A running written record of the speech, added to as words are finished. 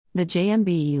The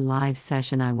JMBE live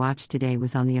session I watched today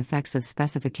was on the effects of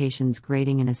specifications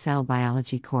grading in a cell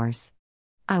biology course.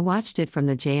 I watched it from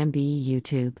the JMBE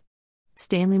YouTube.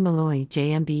 Stanley Malloy,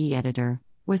 JMBE editor,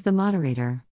 was the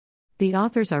moderator. The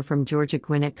authors are from Georgia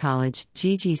Gwinnett College,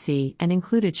 GGC, and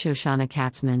included Shoshana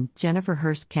Katzman, Jennifer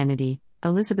Hurst Kennedy,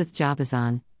 Elizabeth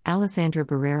Jabazon, Alessandra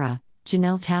Barrera,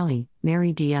 Janelle Talley,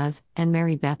 Mary Diaz, and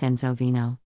Mary Beth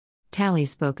Enzovino. Talley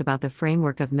spoke about the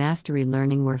framework of mastery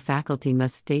learning, where faculty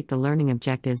must state the learning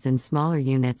objectives in smaller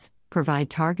units, provide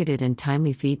targeted and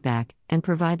timely feedback, and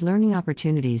provide learning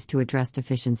opportunities to address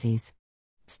deficiencies.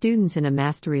 Students in a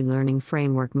mastery learning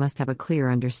framework must have a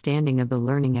clear understanding of the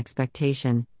learning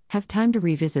expectation, have time to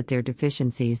revisit their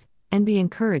deficiencies, and be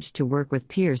encouraged to work with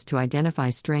peers to identify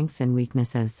strengths and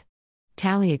weaknesses.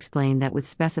 Talley explained that with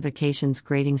specifications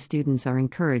grading, students are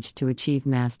encouraged to achieve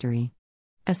mastery.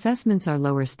 Assessments are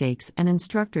lower stakes and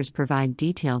instructors provide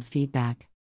detailed feedback.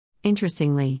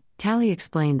 Interestingly, Talley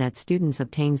explained that students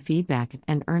obtain feedback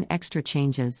and earn extra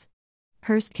changes.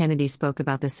 Hurst Kennedy spoke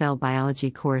about the cell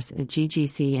biology course at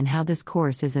GGC and how this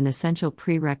course is an essential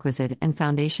prerequisite and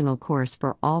foundational course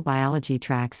for all biology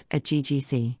tracks at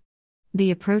GGC.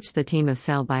 The approach the team of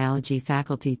cell biology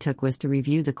faculty took was to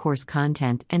review the course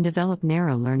content and develop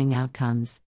narrow learning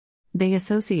outcomes. They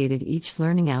associated each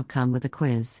learning outcome with a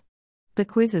quiz. The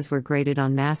quizzes were graded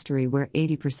on mastery, where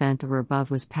 80% or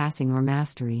above was passing or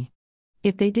mastery.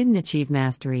 If they didn't achieve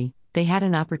mastery, they had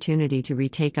an opportunity to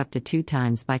retake up to 2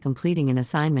 times by completing an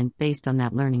assignment based on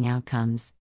that learning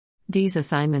outcomes. These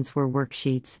assignments were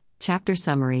worksheets, chapter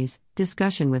summaries,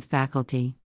 discussion with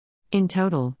faculty. In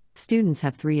total, students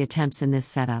have 3 attempts in this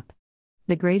setup.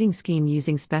 The grading scheme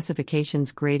using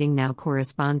specifications grading now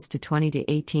corresponds to 20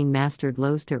 to 18 mastered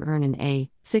lows to earn an A,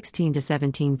 16 to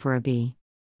 17 for a B.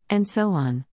 And so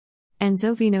on.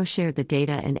 Enzovino shared the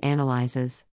data and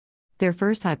analyzes. Their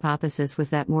first hypothesis was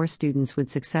that more students would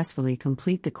successfully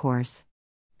complete the course.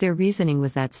 Their reasoning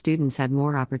was that students had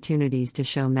more opportunities to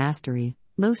show mastery,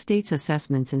 low-stakes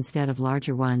assessments instead of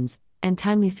larger ones, and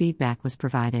timely feedback was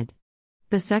provided.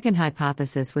 The second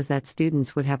hypothesis was that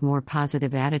students would have more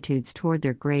positive attitudes toward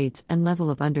their grades and level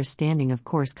of understanding of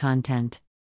course content.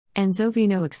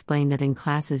 Enzovino explained that in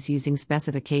classes using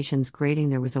specifications grading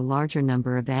there was a larger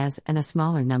number of A's and a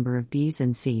smaller number of B's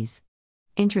and C's.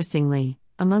 Interestingly,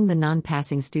 among the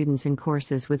non-passing students in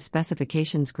courses with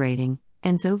specifications grading,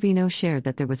 Enzovino shared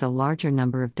that there was a larger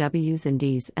number of W's and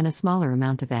D's and a smaller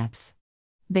amount of F's.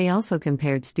 They also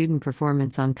compared student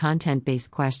performance on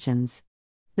content-based questions.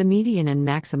 The median and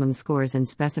maximum scores in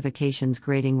specifications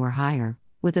grading were higher,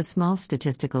 with a small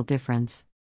statistical difference.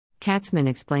 Katzman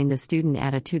explained the student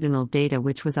attitudinal data,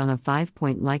 which was on a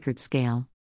 5-point Likert scale.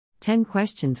 10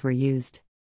 questions were used.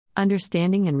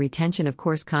 Understanding and retention of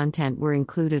course content were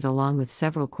included, along with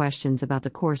several questions about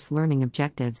the course learning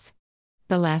objectives.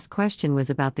 The last question was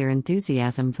about their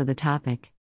enthusiasm for the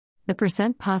topic. The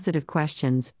 % positive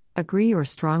questions, agree or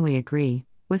strongly agree,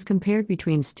 was compared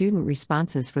between student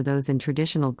responses for those in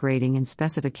traditional grading and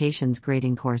specifications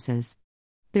grading courses.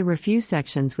 There were few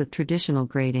sections with traditional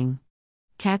grading.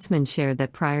 Katzman shared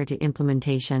that prior to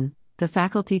implementation, the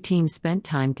faculty team spent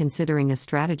time considering a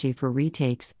strategy for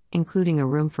retakes, including a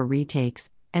room for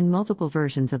retakes, and multiple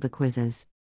versions of the quizzes.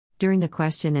 During the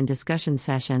question and discussion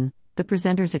session, the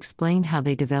presenters explained how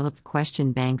they developed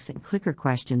question banks and clicker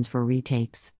questions for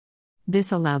retakes.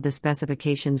 This allowed the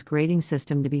specifications grading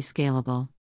system to be scalable.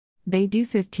 They do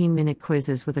 15-minute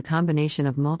quizzes with a combination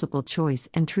of multiple choice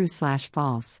and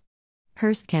true/false.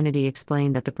 Hurst Kennedy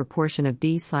explained that the proportion of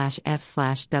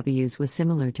D/F/Ws was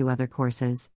similar to other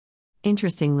courses.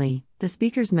 Interestingly, the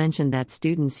speakers mentioned that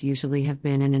students usually have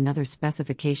been in another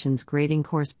specifications grading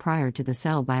course prior to the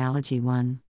cell biology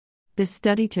one. This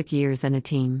study took years and a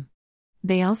team.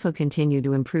 They also continue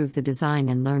to improve the design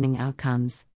and learning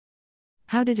outcomes.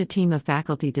 How did a team of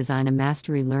faculty design a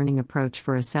mastery learning approach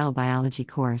for a cell biology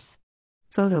course?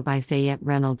 Photo by Fayette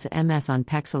Reynolds, MS on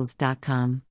Pexels.com.